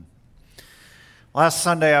Last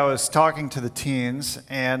Sunday, I was talking to the teens,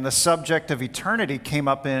 and the subject of eternity came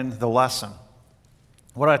up in the lesson.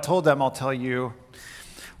 What I told them, I'll tell you.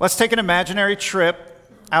 Let's take an imaginary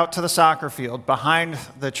trip out to the soccer field behind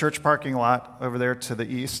the church parking lot over there to the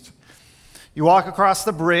east. You walk across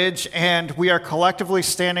the bridge, and we are collectively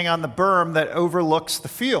standing on the berm that overlooks the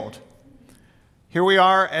field. Here we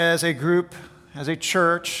are as a group, as a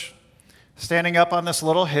church, standing up on this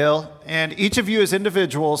little hill, and each of you as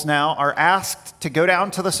individuals now are asked to go down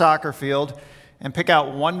to the soccer field and pick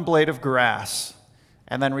out one blade of grass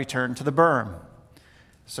and then return to the berm.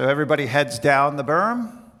 So everybody heads down the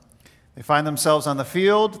berm. They find themselves on the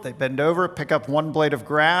field. They bend over, pick up one blade of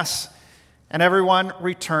grass, and everyone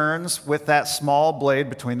returns with that small blade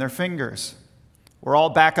between their fingers. We're all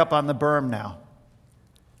back up on the berm now.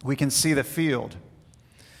 We can see the field.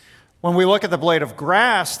 When we look at the blade of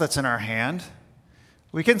grass that's in our hand,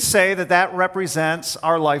 we can say that that represents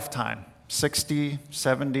our lifetime, 60,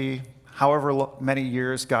 70, however many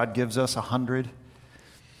years God gives us, 100.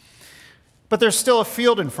 But there's still a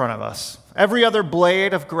field in front of us. Every other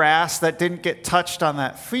blade of grass that didn't get touched on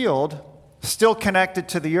that field, still connected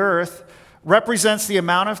to the earth, represents the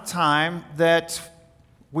amount of time that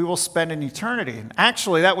we will spend in eternity. And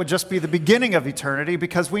actually, that would just be the beginning of eternity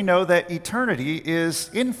because we know that eternity is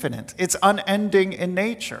infinite. It's unending in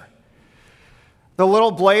nature. The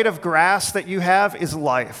little blade of grass that you have is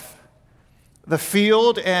life. The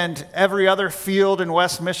field and every other field in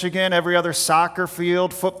West Michigan, every other soccer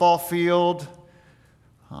field, football field,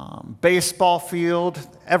 baseball field,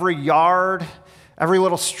 every yard, every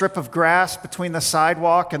little strip of grass between the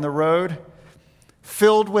sidewalk and the road,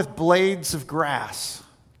 filled with blades of grass.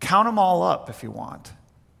 Count them all up if you want.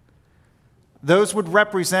 Those would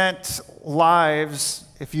represent lives,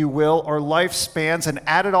 if you will, or lifespans, and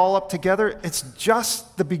add it all up together, it's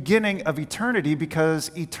just the beginning of eternity because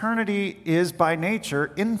eternity is by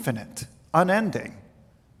nature infinite, unending.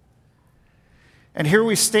 And here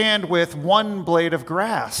we stand with one blade of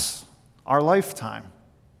grass, our lifetime.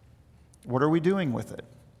 What are we doing with it?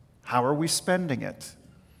 How are we spending it?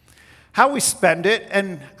 How we spend it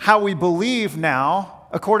and how we believe now,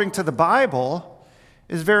 according to the Bible,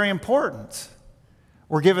 is very important.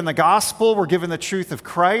 We're given the gospel, we're given the truth of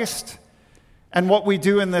Christ, and what we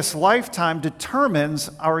do in this lifetime determines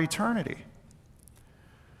our eternity.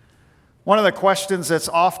 One of the questions that's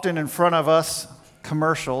often in front of us,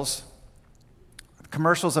 commercials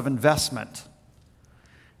of investment.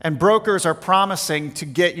 And brokers are promising to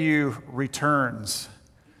get you returns.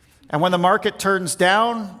 And when the market turns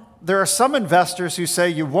down, there are some investors who say,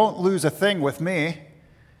 you won't lose a thing with me.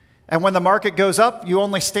 And when the market goes up, you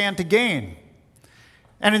only stand to gain.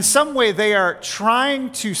 And in some way, they are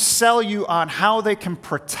trying to sell you on how they can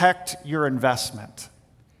protect your investment,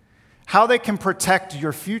 how they can protect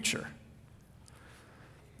your future.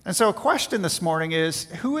 And so a question this morning is,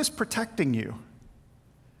 who is protecting you?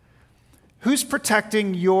 Who's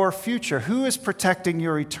protecting your future? Who is protecting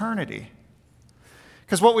your eternity?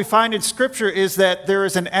 Because what we find in Scripture is that there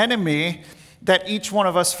is an enemy that each one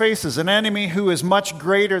of us faces, an enemy who is much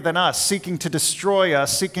greater than us, seeking to destroy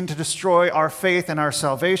us, seeking to destroy our faith and our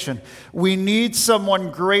salvation. We need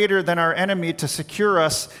someone greater than our enemy to secure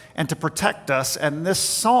us and to protect us, and this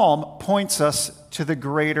psalm points us to the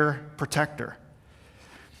greater protector.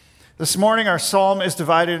 This morning, our psalm is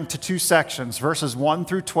divided into two sections, verses 1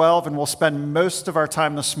 through 12, and we'll spend most of our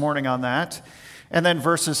time this morning on that, and then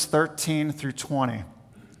verses 13 through 20.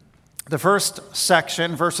 The first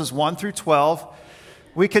section, verses 1 through 12,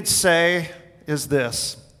 we could say is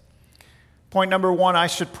this. Point number 1, I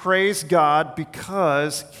should praise God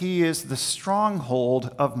because He is the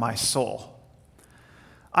stronghold of my soul.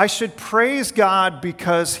 I should praise God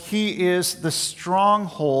because He is the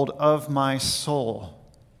stronghold of my soul.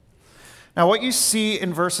 Now, what you see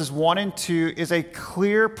in verses 1 and 2 is a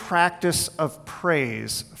clear practice of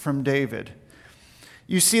praise from David.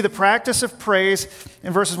 You see the practice of praise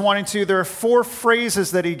in verses 1 and 2. There are 4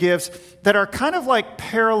 phrases that he gives that are kind of like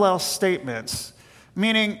parallel statements,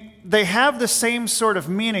 meaning they have the same sort of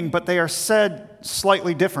meaning, but they are said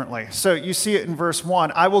slightly differently. So you see it in verse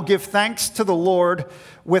 1. I will give thanks to the Lord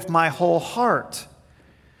with my whole heart.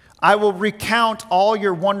 I will recount all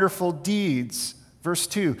your wonderful deeds. Verse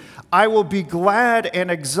 2, I will be glad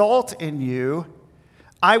and exult in you.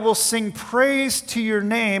 I will sing praise to your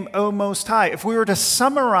name, O Most High. If we were to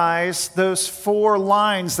summarize those 4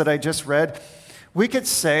 lines that I just read, we could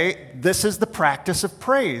say this is the practice of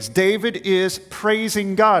praise. David is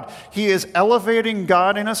praising God. He is elevating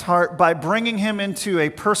God in his heart by bringing him into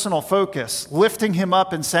a personal focus, lifting him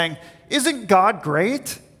up and saying, isn't God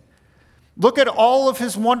great? Look at all of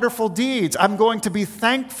his wonderful deeds. I'm going to be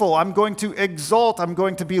thankful. I'm going to exalt. I'm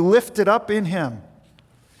going to be lifted up in him.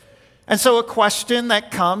 And so a question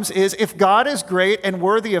that comes is, if God is great and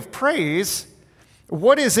worthy of praise,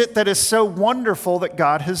 what is it that is so wonderful that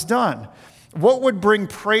God has done? What would bring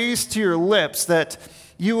praise to your lips that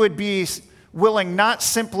you would be willing not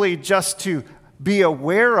simply just to be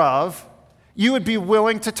aware of, you would be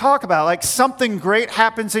willing to talk about? Like something great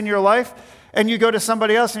happens in your life, and you go to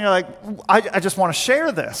somebody else and you're like, I just want to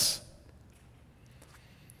share this.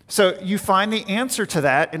 So you find the answer to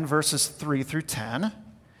that in verses 3 through 10,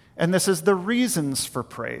 and this is the reasons for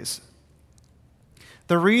praise.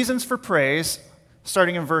 The reasons for praise,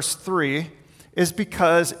 starting in verse 3, is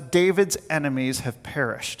because David's enemies have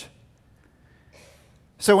perished.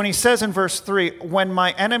 So when he says in verse 3, when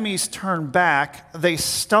my enemies turn back, they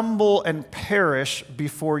stumble and perish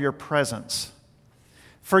before your presence.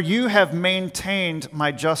 For you have maintained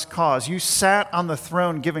my just cause. You sat on the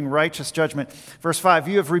throne giving righteous judgment. Verse 5,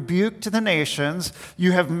 you have rebuked the nations.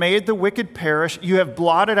 You have made the wicked perish. You have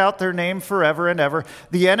blotted out their name forever and ever.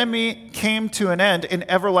 The enemy came to an end in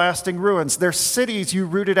everlasting ruins. Their cities you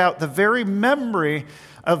rooted out. The very memory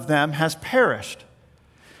of them has perished.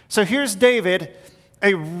 So here's David,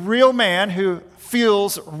 a real man who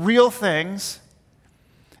feels real things,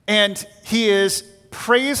 and he is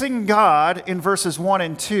praising God in verses 1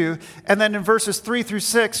 and 2, and then in verses 3 through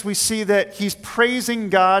 6, we see that he's praising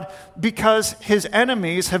God because his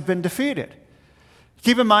enemies have been defeated.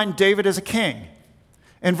 Keep in mind, David is a king.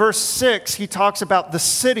 In verse 6, he talks about the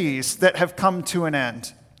cities that have come to an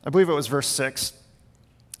end. I believe it was verse 6.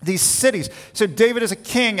 These cities. So David is a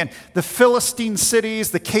king, and the Philistine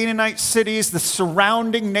cities, the Canaanite cities, the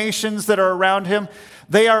surrounding nations that are around him,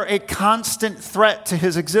 they are a constant threat to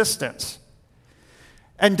his existence.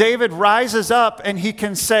 And David rises up and he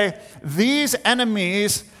can say, these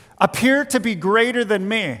enemies appear to be greater than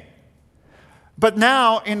me. But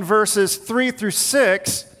now in verses 3 through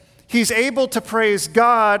 6, he's able to praise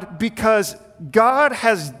God because God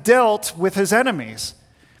has dealt with his enemies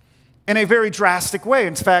in a very drastic way.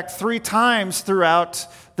 In fact, 3 times throughout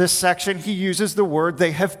this section, he uses the word,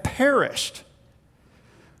 they have perished.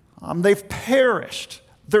 They've perished.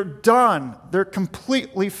 They're done. They're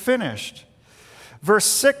completely finished. Verse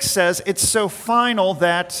 6 says, it's so final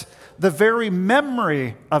that the very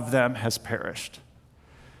memory of them has perished.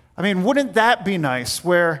 I mean, wouldn't that be nice,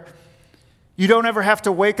 where you don't ever have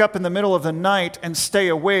to wake up in the middle of the night and stay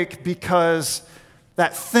awake because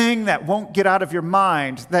that thing that won't get out of your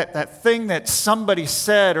mind, that thing that somebody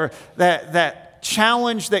said, or that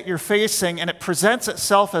challenge that you're facing, and it presents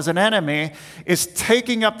itself as an enemy, is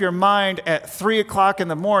taking up your mind at 3 o'clock in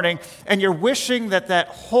the morning, and you're wishing that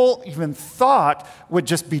whole even thought would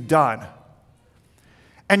just be done.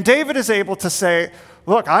 And David is able to say,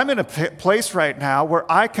 look, I'm in a place right now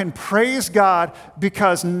where I can praise God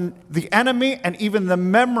because the enemy and even the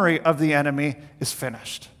memory of the enemy is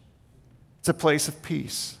finished. It's a place of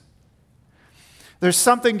peace. There's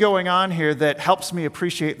something going on here that helps me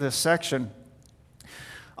appreciate this section.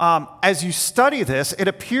 As you study this, it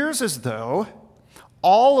appears as though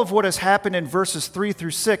all of what has happened in verses 3 through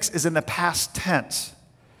 6 is in the past tense.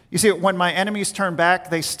 You see, when my enemies turn back,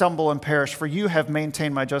 they stumble and perish, for you have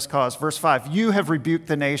maintained my just cause. Verse 5, you have rebuked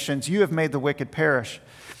the nations, you have made the wicked perish.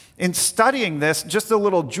 In studying this, just a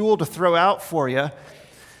little jewel to throw out for you,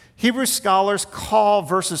 Hebrew scholars call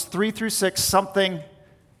verses 3 through 6 something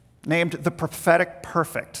named the prophetic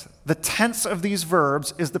perfect. The tense of these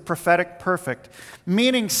verbs is the prophetic perfect,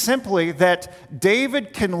 meaning simply that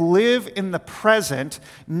David can live in the present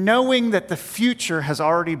knowing that the future has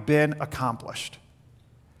already been accomplished.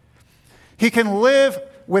 He can live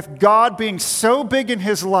with God being so big in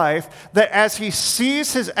his life that as he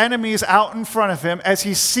sees his enemies out in front of him, as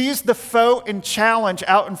he sees the foe and challenge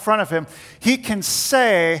out in front of him, he can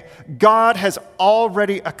say, God has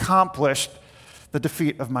already accomplished the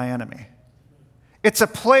defeat of my enemy. It's a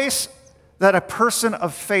place that a person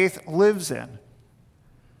of faith lives in.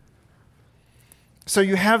 So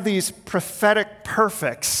you have these prophetic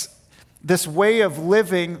perfects, this way of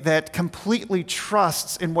living that completely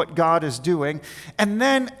trusts in what God is doing. And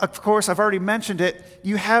then, of course, I've already mentioned it,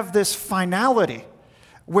 you have this finality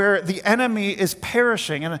where the enemy is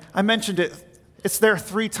perishing. And I mentioned it, it's there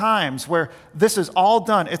 3 times where this is all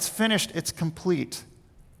done, it's finished, it's complete.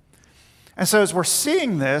 And so as we're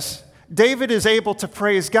seeing this, David is able to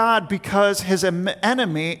praise God because his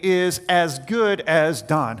enemy is as good as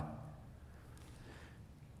done.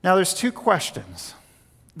 Now, there's 2 questions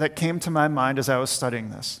that came to my mind as I was studying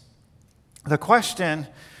this. The question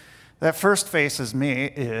that first faces me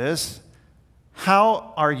is,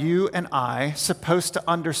 how are you and I supposed to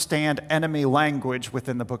understand enemy language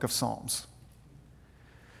within the book of Psalms?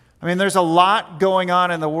 I mean, there's a lot going on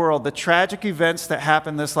in the world. The tragic events that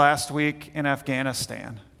happened this last week in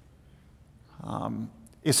Afghanistan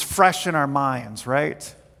is fresh in our minds,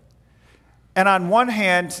 right? And on one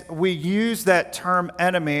hand, we use that term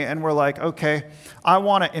enemy, and we're like, okay, I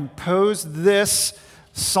want to impose this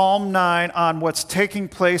Psalm 9 on what's taking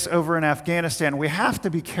place over in Afghanistan. We have to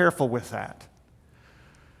be careful with that.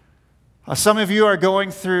 Some of you are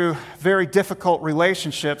going through very difficult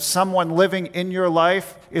relationships. Someone living in your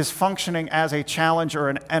life is functioning as a challenge or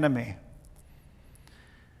an enemy.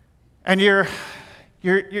 And you're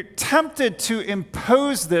tempted to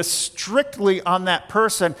impose this strictly on that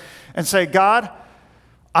person and say, God,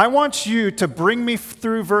 I want you to bring me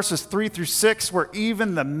through verses 3 through 6 where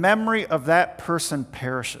even the memory of that person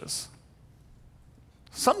perishes.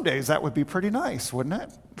 Some days that would be pretty nice, wouldn't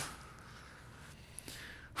it?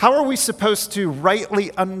 How are we supposed to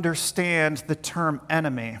rightly understand the term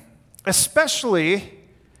enemy, especially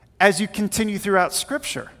as you continue throughout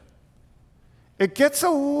Scripture? It gets a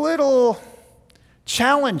little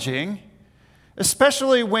challenging,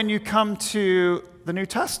 especially when you come to the New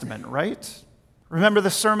Testament, right? Remember the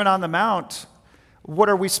Sermon on the Mount. What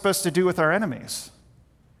are we supposed to do with our enemies?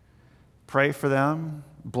 Pray for them,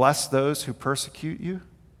 bless those who persecute you.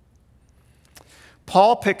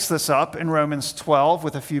 Paul picks this up in Romans 12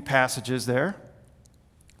 with a few passages there,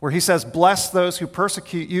 where he says, bless those who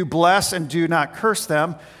persecute you, bless and do not curse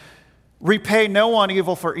them. Repay no one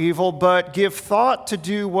evil for evil, but give thought to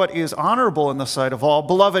do what is honorable in the sight of all.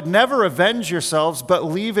 Beloved, never avenge yourselves, but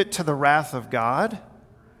leave it to the wrath of God.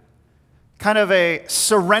 Kind of a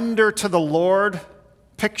surrender to the Lord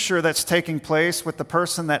picture that's taking place with the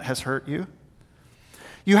person that has hurt you.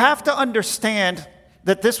 You have to understand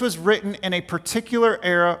that this was written in a particular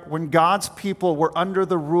era when God's people were under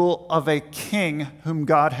the rule of a king whom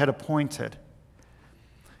God had appointed.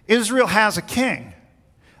 Israel has a king.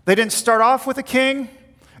 They didn't start off with a king.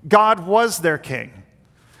 God was their king.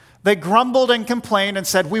 They grumbled and complained and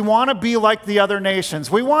said, we want to be like the other nations.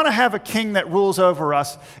 We want to have a king that rules over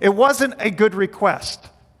us. It wasn't a good request.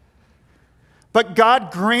 But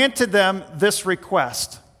God granted them this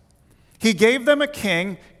request. He gave them a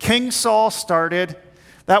king. King Saul started.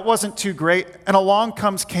 That wasn't too great. And along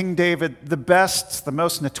comes King David, the best, the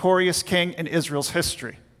most notorious king in Israel's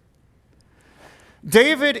history.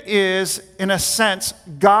 David is, in a sense,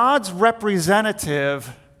 God's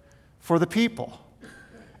representative for the people.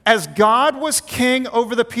 As God was king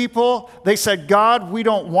over the people, they said, God, we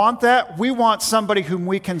don't want that. We want somebody whom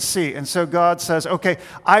we can see. And so God says, okay,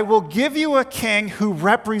 I will give you a king who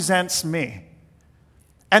represents me.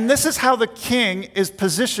 And this is how the king is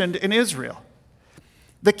positioned in Israel.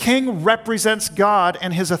 The king represents God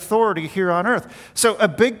and his authority here on earth. So a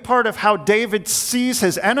big part of how David sees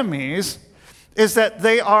his enemies is that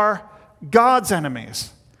they are God's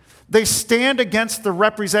enemies. They stand against the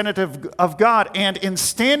representative of God, and in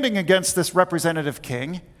standing against this representative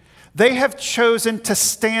king, they have chosen to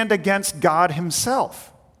stand against God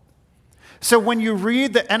himself. So when you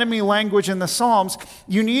read the enemy language in the Psalms,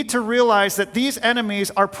 you need to realize that these enemies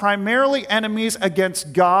are primarily enemies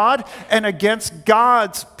against God and against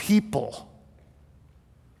God's people,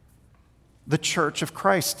 the church of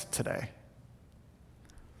Christ today.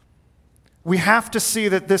 We have to see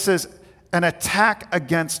that this is an attack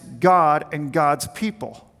against God and God's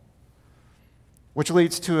people, which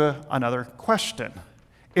leads to another question.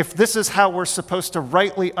 If this is how we're supposed to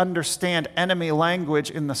rightly understand enemy language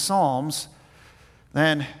in the Psalms,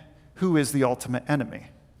 then who is the ultimate enemy?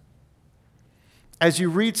 As you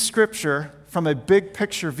read Scripture from a big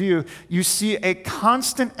picture view, you see a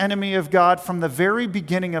constant enemy of God from the very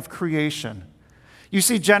beginning of creation. You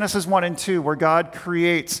see Genesis 1 and 2, where God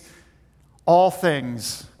creates all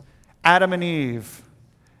things, Adam and Eve.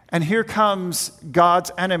 And here comes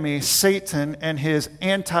God's enemy, Satan, and his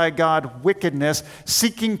anti-God wickedness,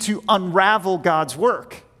 seeking to unravel God's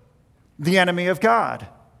work, the enemy of God.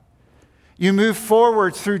 You move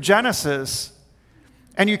forward through Genesis,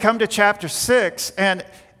 and you come to chapter 6, and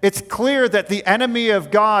it's clear that the enemy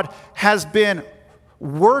of God has been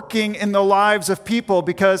working in the lives of people,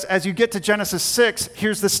 because as you get to Genesis 6,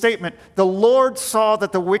 here's the statement. The Lord saw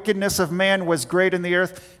that the wickedness of man was great in the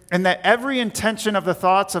earth, and that every intention of the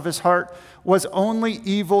thoughts of his heart was only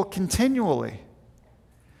evil continually.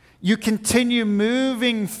 You continue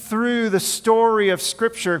moving through the story of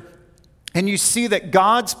Scripture, and you see that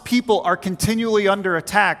God's people are continually under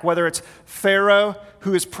attack, whether it's Pharaoh,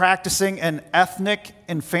 who is practicing an ethnic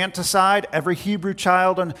infanticide. Every Hebrew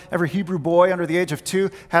child and every Hebrew boy under the age of 2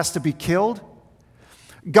 has to be killed.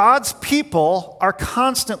 God's people are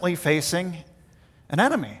constantly facing an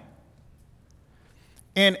enemy.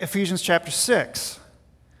 In Ephesians chapter 6,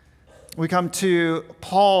 we come to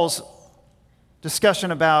Paul's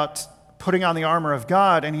discussion about putting on the armor of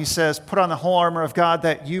God, and he says, put on the whole armor of God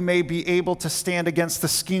that you may be able to stand against the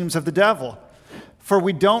schemes of the devil. For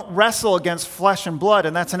we don't wrestle against flesh and blood.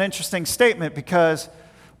 And that's an interesting statement because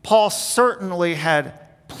Paul certainly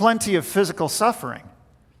had plenty of physical suffering.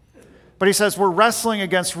 But he says we're wrestling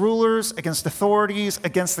against rulers, against authorities,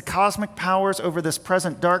 against the cosmic powers over this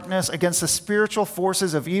present darkness, against the spiritual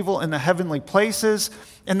forces of evil in the heavenly places.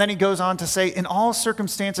 And then he goes on to say, in all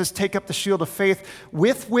circumstances, take up the shield of faith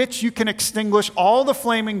with which you can extinguish all the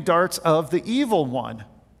flaming darts of the evil one.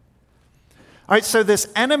 All right, so this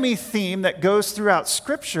enemy theme that goes throughout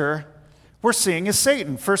Scripture, we're seeing is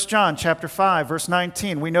Satan. 1 John chapter 5, verse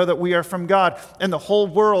 19. We know that we are from God, and the whole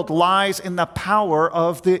world lies in the power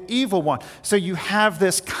of the evil one. So you have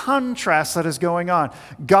this contrast that is going on.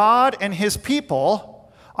 God and his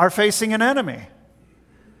people are facing an enemy.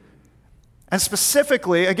 And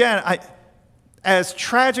specifically, again, as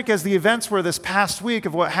tragic as the events were this past week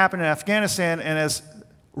of what happened in Afghanistan, and as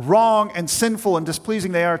wrong and sinful and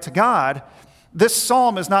displeasing they are to God, this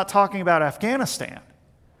psalm is not talking about Afghanistan.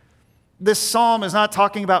 This psalm is not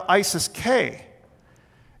talking about ISIS-K.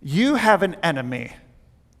 You have an enemy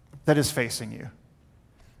that is facing you.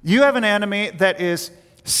 You have an enemy that is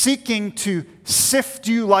seeking to sift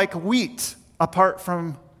you like wheat apart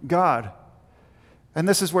from God. And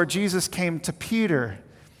this is where Jesus came to Peter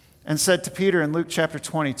and said to Peter in Luke chapter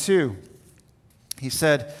 22, he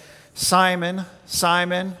said, Simon,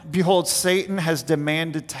 Simon, behold, Satan has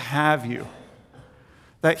demanded to have you,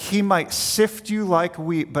 that he might sift you like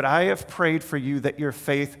wheat, but I have prayed for you that your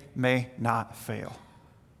faith may not fail.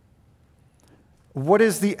 What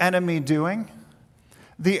is the enemy doing?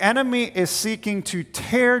 The enemy is seeking to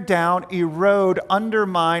tear down, erode,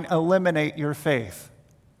 undermine, eliminate your faith.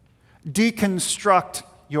 Deconstruct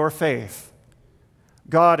your faith.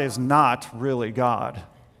 God is not really God.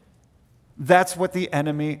 That's what the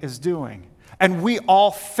enemy is doing. And we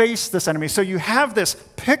all face this enemy. So you have this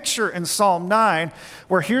picture in Psalm 9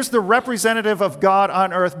 where here's the representative of God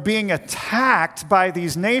on earth being attacked by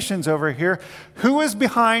these nations over here. Who is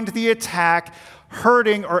behind the attack,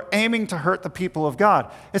 hurting or aiming to hurt the people of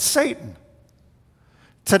God? It's Satan.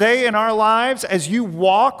 Today in our lives, as you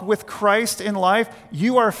walk with Christ in life,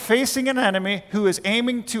 you are facing an enemy who is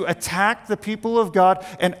aiming to attack the people of God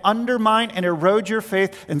and undermine and erode your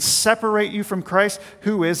faith and separate you from Christ.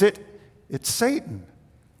 Who is it? It's Satan.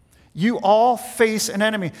 You all face an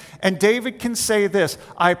enemy. And David can say this,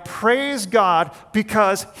 I praise God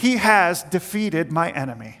because he has defeated my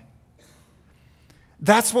enemy.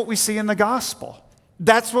 That's what we see in the gospel.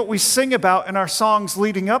 That's what we sing about in our songs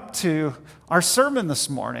leading up to our sermon this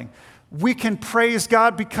morning. We can praise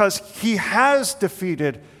God because he has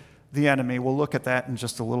defeated the enemy. We'll look at that in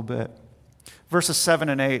just a little bit. Verses 7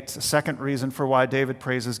 and 8, the second reason for why David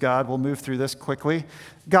praises God. We'll move through this quickly.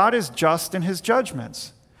 God is just in his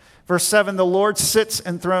judgments. Verse 7, the Lord sits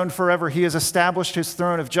enthroned forever. He has established his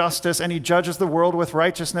throne of justice, and he judges the world with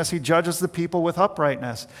righteousness. He judges the people with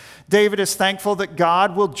uprightness. David is thankful that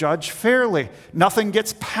God will judge fairly. Nothing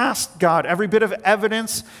gets past God. Every bit of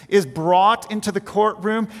evidence is brought into the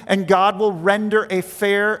courtroom, and God will render a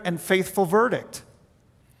fair and faithful verdict.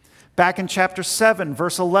 Back in chapter 7,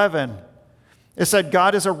 verse 11, it said,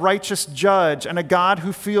 God is a righteous judge and a God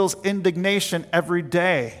who feels indignation every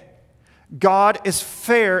day. God is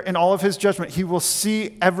fair in all of his judgment. He will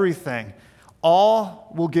see everything. All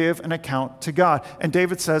will give an account to God. And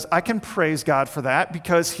David says, I can praise God for that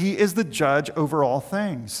because he is the judge over all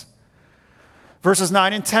things. Verses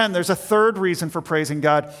 9 and 10, there's a third reason for praising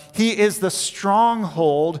God. He is the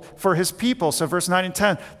stronghold for his people. So verse 9 and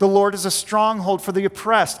 10, the Lord is a stronghold for the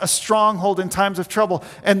oppressed, a stronghold in times of trouble.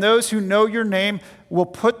 And those who know your name will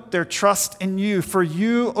put their trust in you. For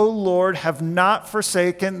you, O Lord, have not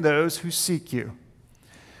forsaken those who seek you.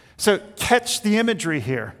 So catch the imagery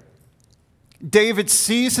here. David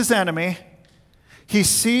sees his enemy. He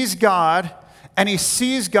sees God. And he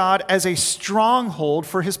sees God as a stronghold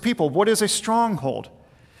for his people. What is a stronghold?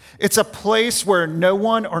 It's a place where no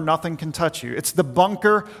one or nothing can touch you. It's the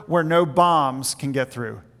bunker where no bombs can get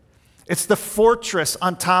through. It's the fortress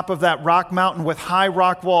on top of that rock mountain with high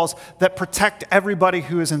rock walls that protect everybody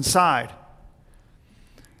who is inside.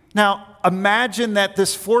 Now, imagine that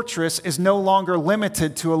this fortress is no longer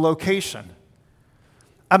limited to a location.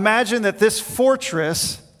 Imagine that this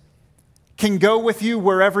fortress can go with you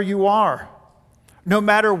wherever you are. No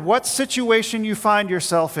matter what situation you find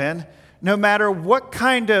yourself in, no matter what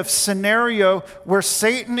kind of scenario where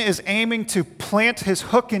Satan is aiming to plant his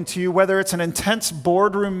hook into you, whether it's an intense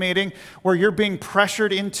boardroom meeting where you're being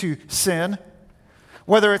pressured into sin,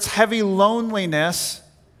 whether it's heavy loneliness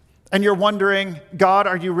and you're wondering, God,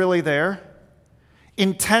 are you really there?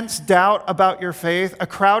 Intense doubt about your faith, a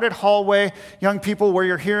crowded hallway, young people, where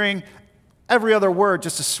you're hearing every other word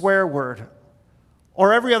just a swear word,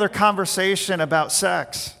 or every other conversation about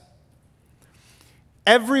sex.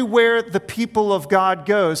 Everywhere the people of God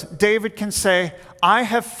goes, David can say, I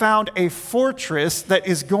have found a fortress that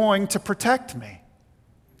is going to protect me.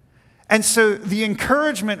 And so the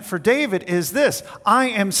encouragement for David is this: I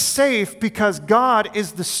am safe because God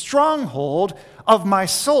is the stronghold of my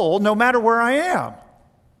soul, no matter where I am.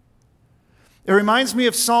 It reminds me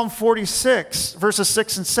of Psalm 46, verses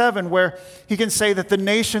 6 and 7, where he can say that the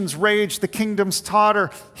nations rage, the kingdoms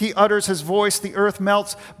totter, he utters his voice, the earth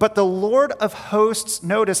melts. But the Lord of hosts,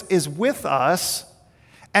 notice, is with us.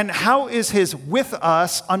 And how is his with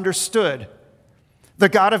us understood? The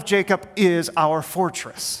God of Jacob is our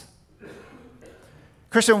fortress.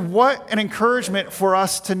 Christian, what an encouragement for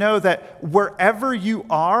us to know that wherever you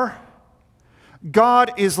are,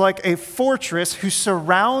 God is like a fortress who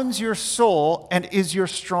surrounds your soul and is your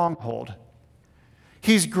stronghold.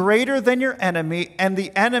 He's greater than your enemy, and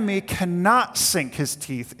the enemy cannot sink his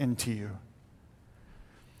teeth into you.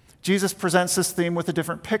 Jesus presents this theme with a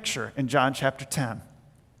different picture in John chapter 10.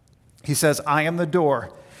 He says, I am the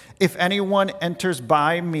door. If anyone enters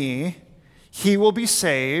by me, he will be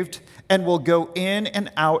saved and will go in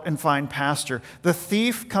and out and find pasture. The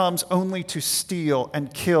thief comes only to steal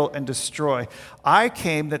and kill and destroy. I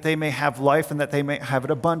came that they may have life and that they may have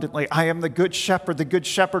it abundantly. I am the good shepherd. The good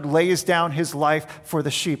shepherd lays down his life for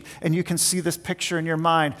the sheep. And you can see this picture in your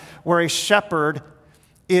mind where a shepherd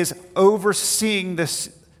is overseeing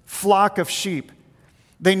this flock of sheep.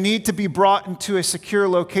 They need to be brought into a secure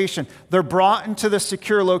location. They're brought into the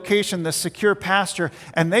secure location, the secure pasture,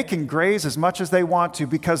 and they can graze as much as they want to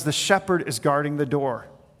because the shepherd is guarding the door.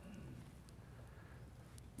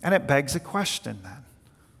 And it begs a question then.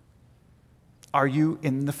 Are you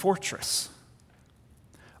in the fortress?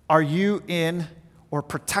 Are you in or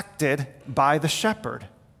protected by the shepherd?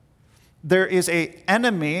 There is an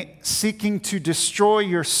enemy seeking to destroy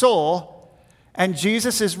your soul, and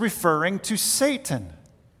Jesus is referring to Satan.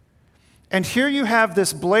 And here you have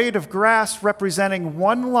this blade of grass representing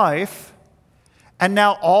one life, and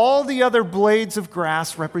now all the other blades of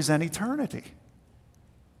grass represent eternity.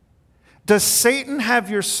 Does Satan have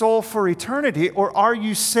your soul for eternity, or are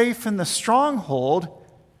you safe in the stronghold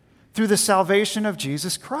through the salvation of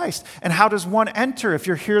Jesus Christ? And how does one enter? If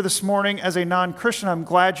you're here this morning as a non-Christian, I'm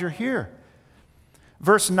glad you're here.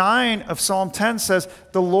 Verse 9 of Psalm 10 says,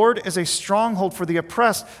 the Lord is a stronghold for the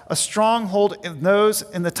oppressed, a stronghold in those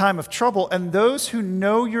in the time of trouble, and those who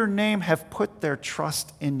know your name have put their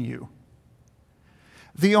trust in you.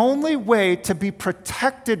 The only way to be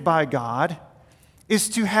protected by God is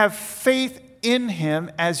to have faith in him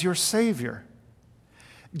as your Savior.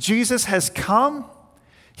 Jesus has come.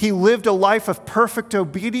 He lived a life of perfect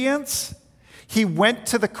obedience. He went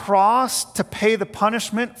to the cross to pay the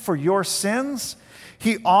punishment for your sins.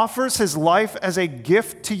 He offers his life as a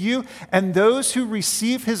gift to you, and those who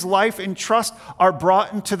receive his life in trust are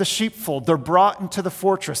brought into the sheepfold. They're brought into the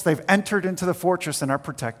fortress. They've entered into the fortress and are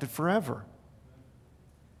protected forever.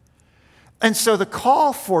 And so the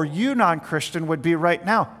call for you, non-Christian, would be right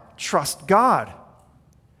now, trust God.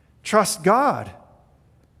 Trust God.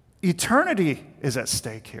 Eternity is at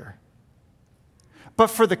stake here. But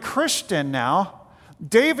for the Christian now,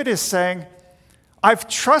 David is saying, I've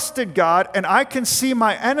trusted God, and I can see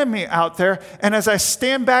my enemy out there, and as I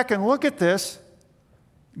stand back and look at this,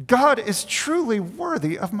 God is truly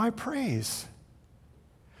worthy of my praise.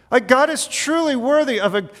 Like, God is truly worthy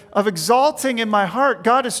of exalting in my heart.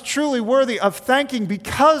 God is truly worthy of thanking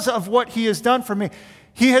because of what he has done for me.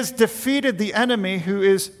 He has defeated the enemy who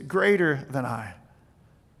is greater than I.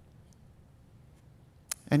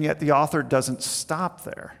 And yet the author doesn't stop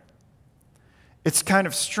there. It's kind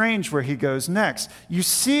of strange where he goes next. You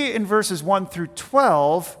see in verses 1 through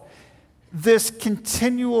 12 this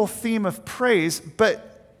continual theme of praise,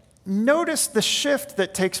 but notice the shift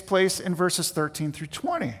that takes place in verses 13 through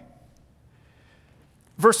 20.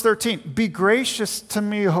 Verse 13, be gracious to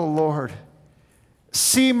me, O Lord.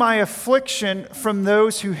 See my affliction from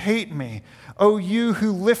those who hate me. O you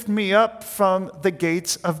who lift me up from the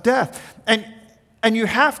gates of death. And you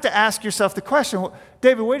have to ask yourself the question,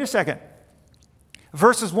 David, wait a second.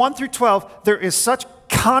 Verses 1 through 12, there is such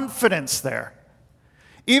confidence there.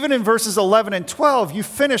 Even in verses 11 and 12, you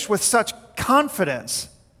finish with such confidence.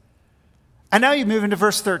 And now you move into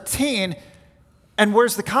verse 13, and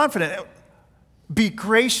where's the confidence? Be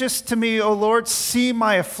gracious to me, O Lord. See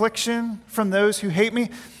my affliction from those who hate me.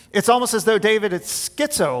 It's almost as though David is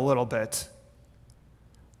schizo a little bit.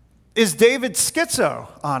 Is David schizo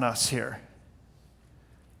on us here?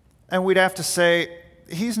 And we'd have to say,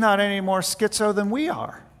 he's not any more schizo than we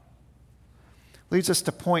are. Leads us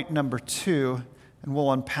to point number 2, and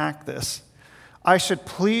we'll unpack this. I should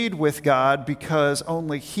plead with God because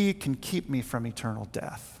only He can keep me from eternal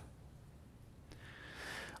death.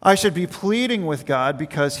 I should be pleading with God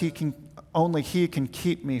because only He can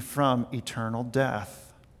keep me from eternal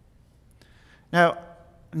death. Now,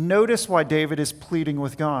 notice why David is pleading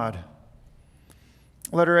with God.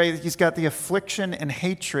 Letter A, he's got the affliction and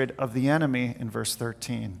hatred of the enemy in verse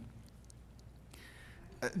 13.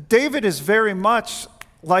 David is very much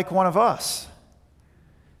like one of us.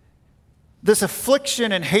 This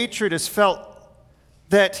affliction and hatred is felt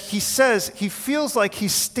that he says he feels like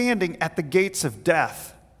he's standing at the gates of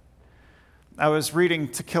death. I was reading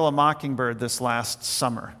To Kill a Mockingbird this last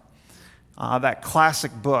summer, that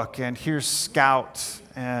classic book, and here's Scout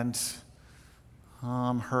and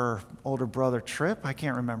her older brother Trip. I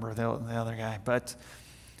can't remember the other guy, but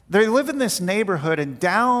they live in this neighborhood, and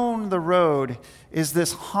down the road is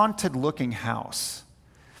this haunted-looking house.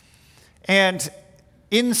 And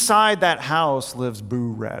inside that house lives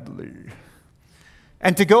Boo Radley.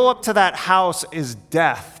 And to go up to that house is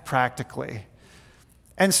death, practically.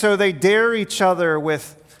 And so they dare each other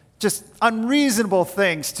with just unreasonable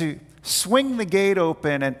things to swing the gate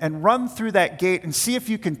open and run through that gate and see if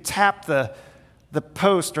you can tap the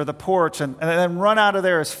post or the porch and then run out of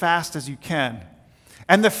there as fast as you can.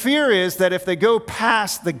 And the fear is that if they go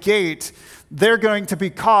past the gate, they're going to be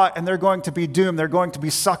caught and they're going to be doomed. They're going to be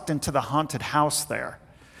sucked into the haunted house there.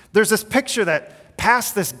 There's this picture that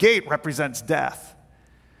past this gate represents death.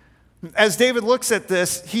 As David looks at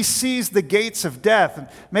this, he sees the gates of death. And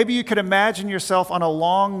maybe you could imagine yourself on a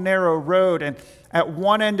long, narrow road, and at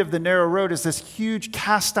one end of the narrow road is this huge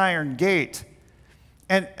cast iron gate.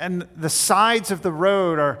 And the sides of the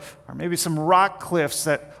road are maybe some rock cliffs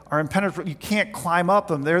that are impenetrable. You can't climb up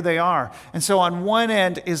them. There they are. And so on one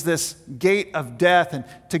end is this gate of death, and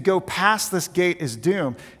to go past this gate is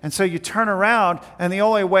doom. And so you turn around, and the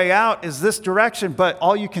only way out is this direction, but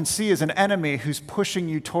all you can see is an enemy who's pushing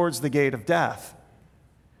you towards the gate of death.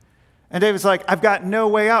 And David's like, I've got no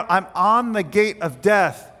way out. I'm on the gate of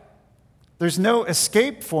death. There's no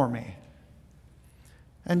escape for me.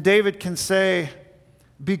 And David can say,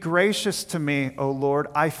 be gracious to me, O Lord.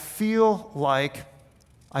 I feel like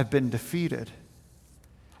I've been defeated.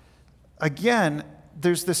 Again,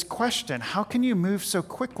 there's this question. How can you move so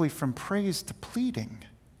quickly from praise to pleading?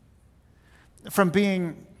 From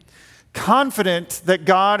being confident that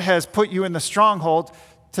God has put you in the stronghold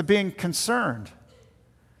to being concerned?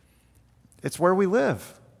 It's where we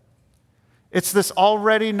live. It's this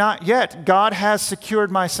already not yet. God has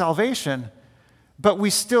secured my salvation, but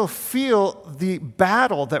we still feel the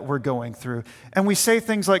battle that we're going through. And we say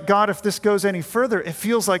things like, God, if this goes any further, it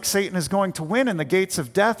feels like Satan is going to win and the gates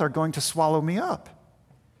of death are going to swallow me up.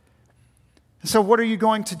 So what are you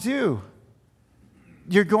going to do?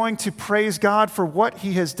 You're going to praise God for what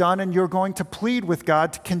He has done, and you're going to plead with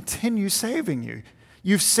God to continue saving you.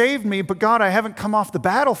 You've saved me, but God, I haven't come off the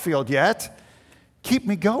battlefield yet. Keep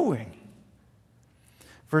me going.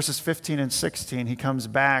 Verses 15 and 16, he comes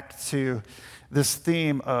back to this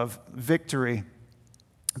theme of victory,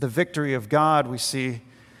 the victory of God. We see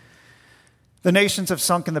the nations have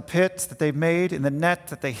sunk in the pit that they made, in the net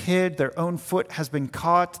that they hid. Their own foot has been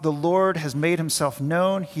caught. The Lord has made Himself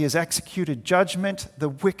known. He has executed judgment. The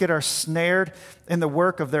wicked are snared in the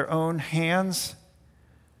work of their own hands.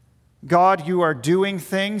 God, you are doing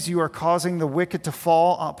things. You are causing the wicked to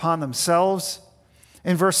fall upon themselves.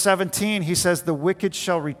 In verse 17, he says, the wicked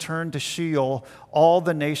shall return to Sheol, all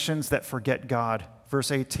the nations that forget God. Verse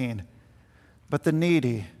 18, but the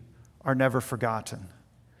needy are never forgotten.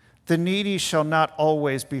 The needy shall not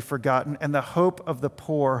always be forgotten, and the hope of the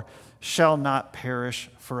poor shall not perish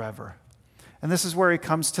forever. And this is where he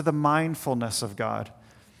comes to the mindfulness of God.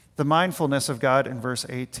 The mindfulness of God in verse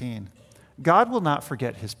 18. God will not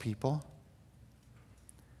forget His people.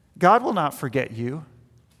 God will not forget you.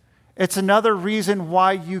 It's another reason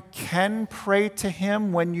why you can pray to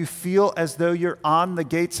Him when you feel as though you're on the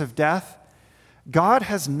gates of death. God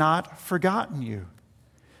has not forgotten you.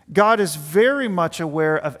 God is very much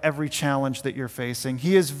aware of every challenge that you're facing.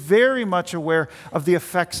 He is very much aware of the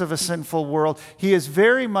effects of a sinful world. He is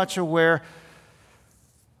very much aware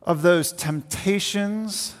of those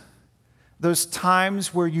temptations, those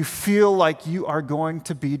times where you feel like you are going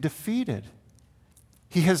to be defeated.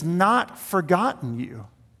 He has not forgotten you.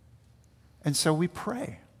 And so we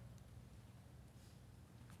pray.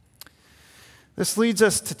 This leads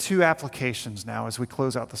us to two applications now as we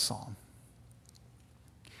close out the psalm.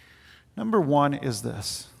 Number one is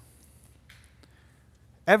this.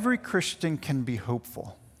 Every Christian can be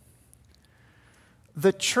hopeful.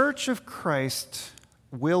 The church of Christ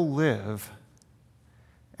will live,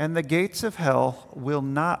 and the gates of hell will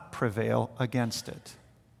not prevail against it.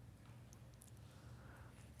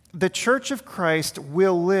 The church of Christ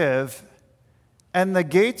will live, and the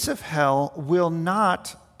gates of hell will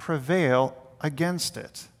not prevail against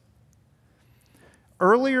it.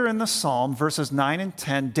 Earlier in the psalm, verses 9 and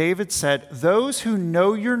 10, David said, "Those who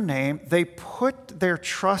know your name, they put their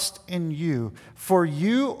trust in you. For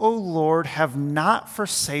you, O Lord, have not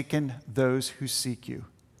forsaken those who seek you."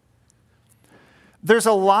 There's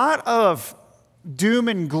a lot of doom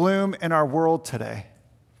and gloom in our world today.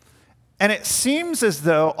 And it seems as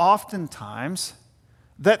though oftentimes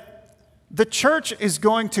that the church is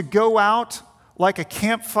going to go out like a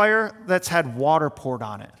campfire that's had water poured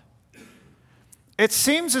on it. It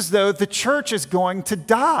seems as though the church is going to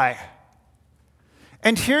die.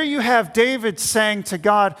 And here you have David saying to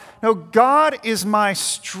God, "No, God is my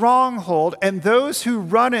stronghold, and those who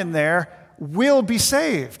run in there will be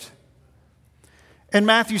saved." In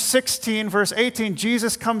Matthew 16, verse 18,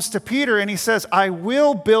 Jesus comes to Peter and he says, "I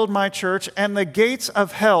will build my church, and the gates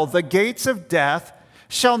of hell, the gates of death,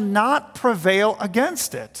 shall not prevail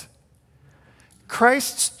against it."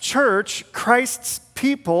 Christ's church, Christ's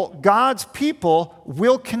people, God's people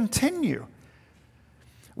will continue.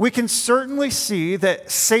 We can certainly see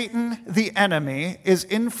that Satan, the enemy, is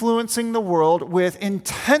influencing the world with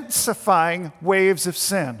intensifying waves of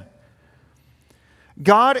sin.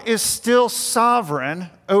 God is still sovereign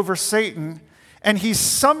over Satan, and he's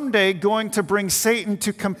someday going to bring Satan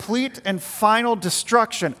to complete and final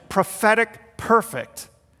destruction, prophetic, perfect.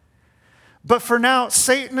 But for now,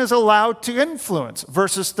 Satan is allowed to influence.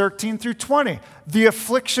 Verses 13 through 20. The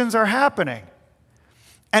afflictions are happening.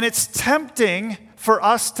 And it's tempting for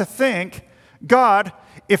us to think, God,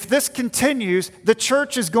 if this continues, the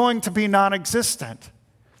church is going to be non-existent.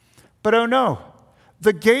 But oh no,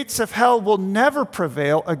 the gates of hell will never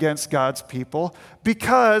prevail against God's people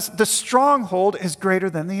because the stronghold is greater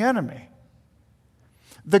than the enemy.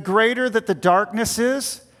 The greater that the darkness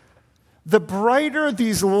is, the brighter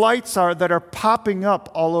these lights are that are popping up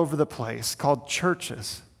all over the place, called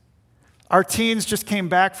churches. Our teens just came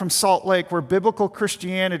back from Salt Lake, where biblical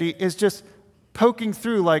Christianity is just poking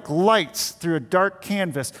through like lights through a dark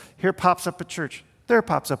canvas. Here pops up a church. There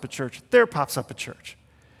pops up a church. There pops up a church.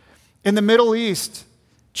 In the Middle East,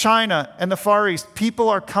 China, and the Far East, people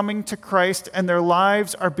are coming to Christ and their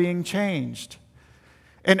lives are being changed.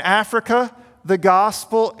 In Africa, the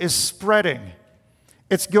gospel is spreading.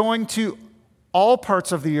 It's going to all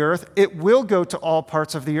parts of the earth. It will go to all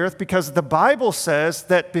parts of the earth because the Bible says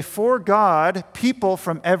that before God, people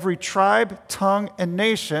from every tribe, tongue, and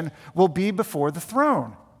nation will be before the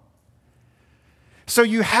throne. So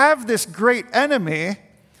you have this great enemy,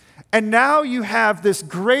 and now you have this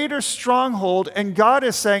greater stronghold, and God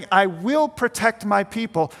is saying, I will protect my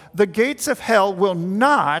people. The gates of hell will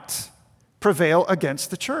not prevail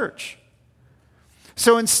against the church.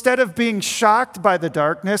 So instead of being shocked by the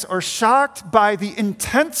darkness or shocked by the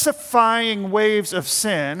intensifying waves of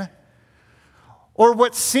sin, or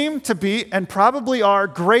what seem to be and probably are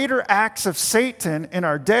greater acts of Satan in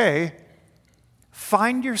our day,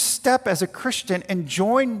 find your step as a Christian and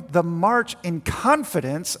join the march in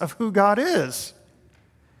confidence of who God is.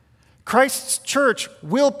 Christ's church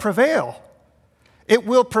will prevail. It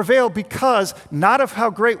will prevail because not of how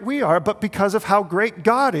great we are, but because of how great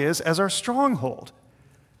God is as our stronghold.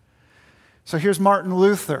 So here's Martin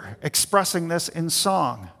Luther expressing this in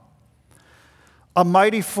song. A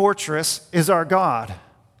mighty fortress is our God,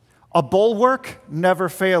 a bulwark never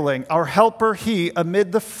failing. Our helper he,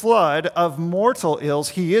 amid the flood of mortal ills,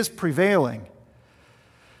 he is prevailing.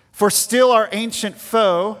 For still our ancient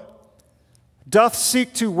foe doth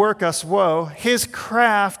seek to work us woe. His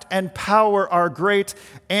craft and power are great,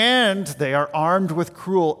 and they are armed with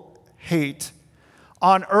cruel hate.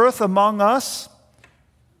 On earth among us,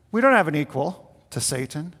 we don't have an equal to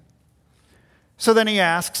Satan. So then he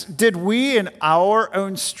asks, did we in our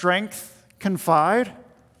own strength confide?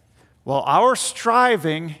 Well, our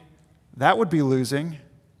striving, that would be losing.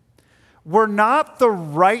 Were not the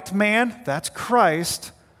right man, that's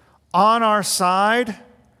Christ, on our side,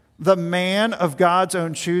 the man of God's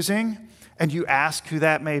own choosing? And you ask who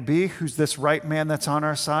that may be, who's this right man that's on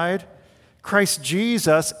our side? Christ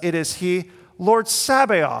Jesus, it is he, Lord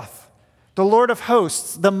Sabaoth, The Lord of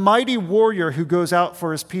hosts, the mighty warrior who goes out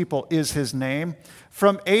for his people is his name.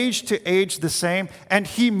 From age to age the same, and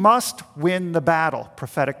he must win the battle.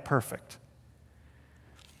 Prophetic perfect.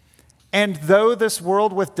 And though this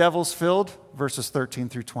world with devils filled, verses 13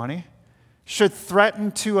 through 20, should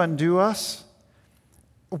threaten to undo us,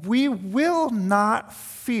 we will not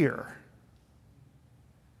fear.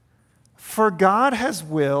 For God has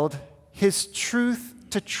willed his truth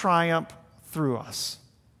to triumph through us.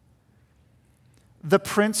 The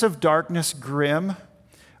prince of darkness grim,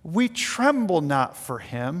 we tremble not for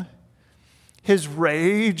him. His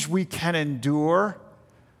rage we can endure,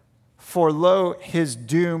 for lo, his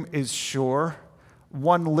doom is sure.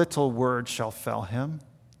 One little word shall fell him.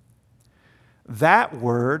 That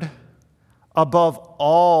word, above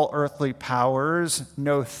all earthly powers,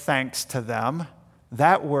 no thanks to them.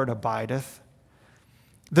 That word abideth.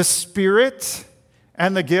 The Spirit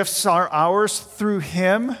and the gifts are ours through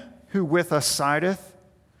him who with us sideth.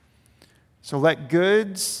 So let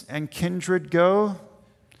goods and kindred go.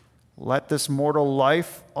 Let this mortal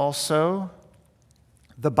life also.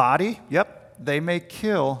 The body, they may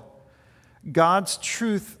kill. God's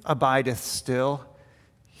truth abideth still.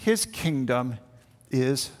 His kingdom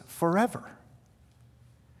is forever.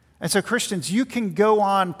 And so, Christians, you can go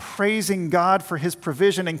on praising God for his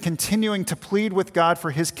provision and continuing to plead with God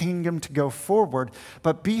for his kingdom to go forward,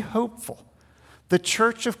 but be hopeful. The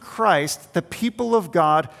church of Christ, the people of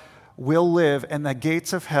God, will live, and the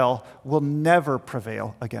gates of hell will never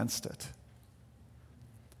prevail against it.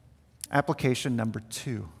 Application number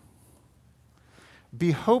 2.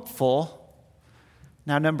 Be hopeful.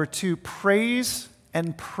 Now, number 2, praise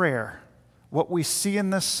and prayer. What we see in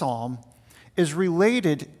this psalm is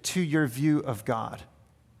related to your view of God.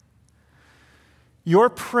 Your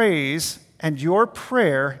praise and your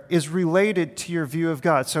prayer is related to your view of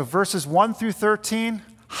God. So verses 1 through 13,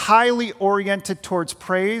 highly oriented towards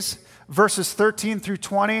praise. Verses 13 through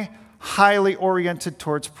 20, highly oriented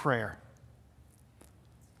towards prayer.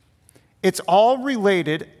 It's all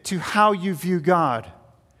related to how you view God.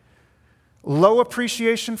 Low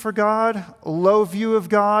appreciation for God, low view of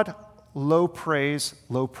God, low praise,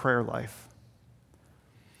 low prayer life.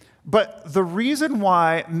 But the reason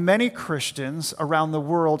why many Christians around the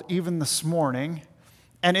world, even this morning,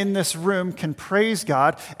 and in this room can praise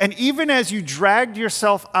God, and even as you dragged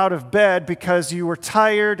yourself out of bed because you were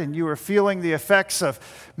tired and you were feeling the effects of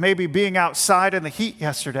maybe being outside in the heat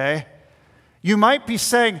yesterday, you might be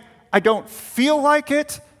saying, I don't feel like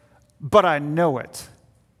it, but I know it.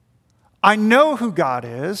 I know who God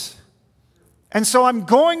is. And so I'm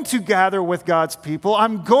going to gather with God's people.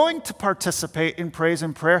 I'm going to participate in praise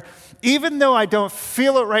and prayer. Even though I don't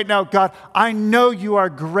feel it right now, God, I know you are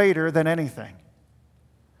greater than anything.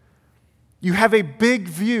 You have a big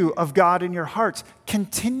view of God in your hearts.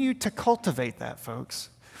 Continue to cultivate that, folks.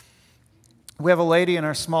 We have a lady in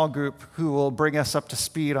our small group who will bring us up to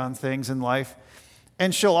speed on things in life.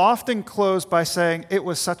 And she'll often close by saying, it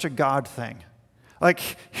was such a God thing. Like,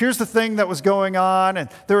 here's the thing that was going on, and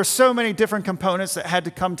there were so many different components that had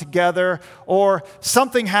to come together, or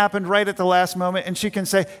something happened right at the last moment, and she can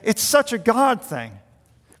say, it's such a God thing.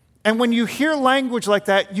 And when you hear language like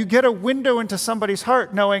that, you get a window into somebody's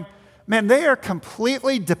heart knowing, man, they are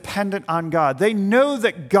completely dependent on God. They know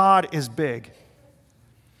that God is big.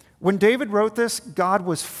 When David wrote this, God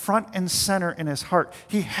was front and center in his heart.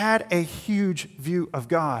 He had a huge view of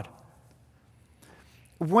God.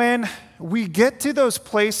 When we get to those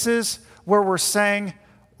places where we're saying,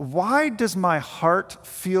 why does my heart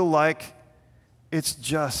feel like it's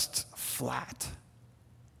just flat?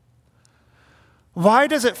 Why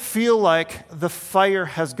does it feel like the fire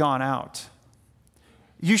has gone out?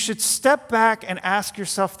 You should step back and ask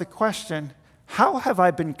yourself the question, how have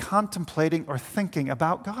I been contemplating or thinking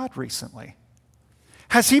about God recently?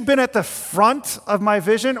 Has he been at the front of my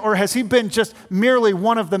vision, or has he been just merely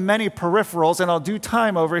one of the many peripherals, and I'll do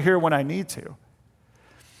time over here when I need to?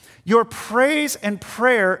 Your praise and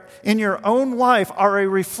prayer in your own life are a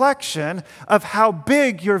reflection of how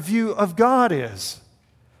big your view of God is.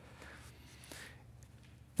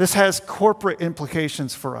 This has corporate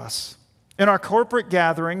implications for us. In our corporate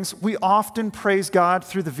gatherings, we often praise God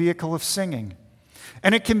through the vehicle of singing.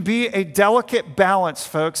 And it can be a delicate balance,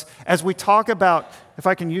 folks, as we talk about, if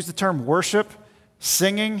I can use the term worship,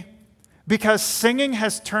 singing, because singing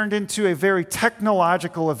has turned into a very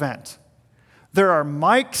technological event. There are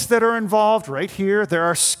mics that are involved right here. There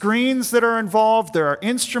are screens that are involved. There are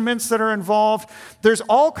instruments that are involved. There's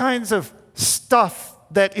all kinds of stuff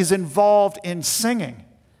that is involved in singing.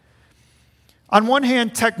 On one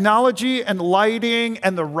hand, technology and lighting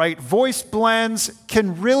and the right voice blends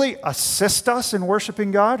can really assist us in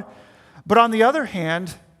worshiping God. But on the other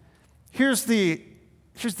hand, here's the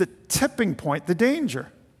tipping point, the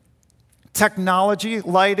danger. Technology,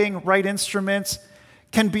 lighting, right instruments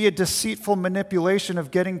can be a deceitful manipulation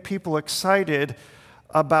of getting people excited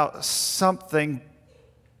about something,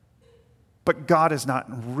 but God is not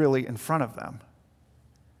really in front of them.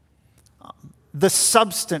 The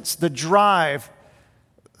substance, the drive,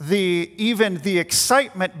 even the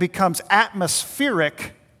excitement becomes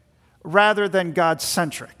atmospheric rather than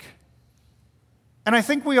God-centric. And I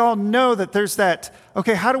think we all know that there's that,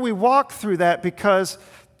 okay, how do we walk through that? Because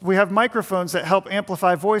we have microphones that help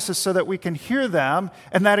amplify voices so that we can hear them,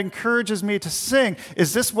 and that encourages me to sing.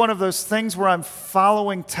 Is this one of those things where I'm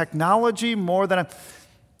following technology more than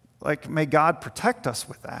may God protect us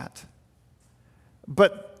with that?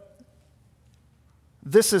 But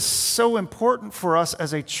this is so important for us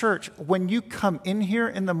as a church. When you come in here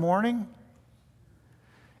in the morning,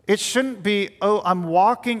 it shouldn't be, I'm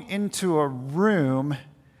walking into a room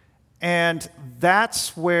and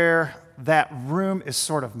that's where that room is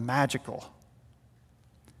sort of magical.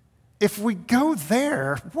 If we go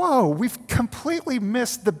there, we've completely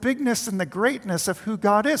missed the bigness and the greatness of who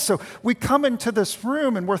God is. So we come into this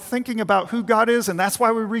room and we're thinking about who God is, and that's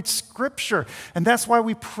why we read Scripture, and that's why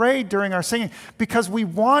we pray during our singing, because we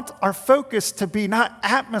want our focus to be not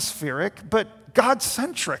atmospheric, but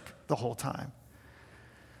God-centric the whole time.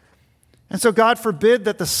 And so God forbid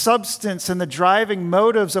that the substance and the driving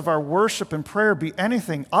motives of our worship and prayer be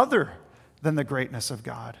anything other than the greatness of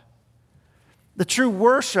God. The true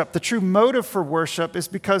worship, the true motive for worship is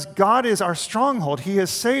because God is our stronghold. He has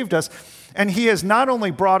saved us, and He has not only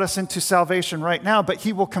brought us into salvation right now, but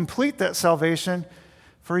He will complete that salvation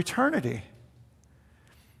for eternity.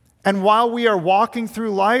 And while we are walking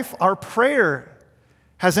through life, our prayer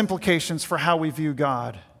has implications for how we view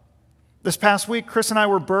God. This past week, Chris and I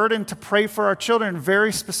were burdened to pray for our children in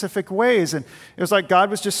very specific ways, and it was like God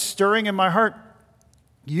was just stirring in my heart.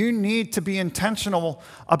 You need to be intentional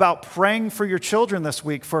about praying for your children this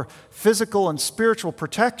week for physical and spiritual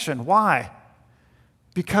protection. Why?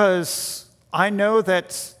 Because I know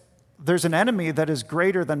that there's an enemy that is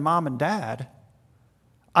greater than mom and dad.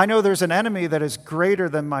 I know there's an enemy that is greater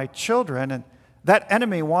than my children, and that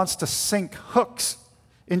enemy wants to sink hooks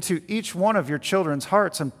into each one of your children's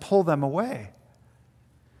hearts and pull them away.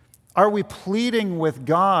 Are we pleading with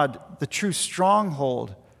God, the true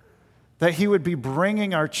stronghold, that He would be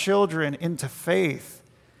bringing our children into faith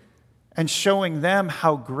and showing them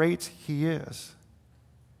how great He is?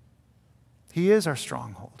 He is our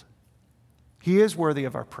stronghold. He is worthy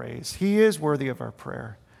of our praise. He is worthy of our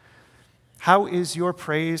prayer. How is your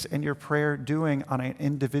praise and your prayer doing on an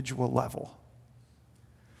individual level?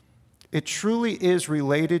 It truly is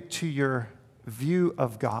related to your view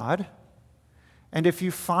of God. And if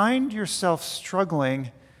you find yourself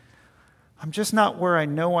struggling, I'm just not where I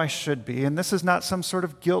know I should be. And this is not some sort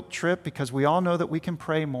of guilt trip, because we all know that we can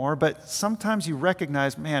pray more. But sometimes you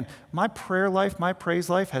recognize, man, my prayer life, my praise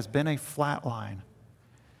life has been a flat line.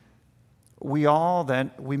 We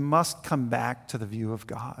must come back to the view of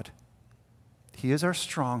God. He is our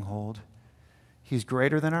stronghold. He's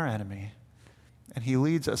greater than our enemy. And He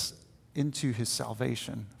leads us into His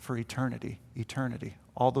salvation for eternity.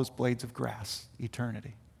 All those blades of grass,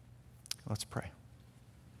 eternity. Let's pray.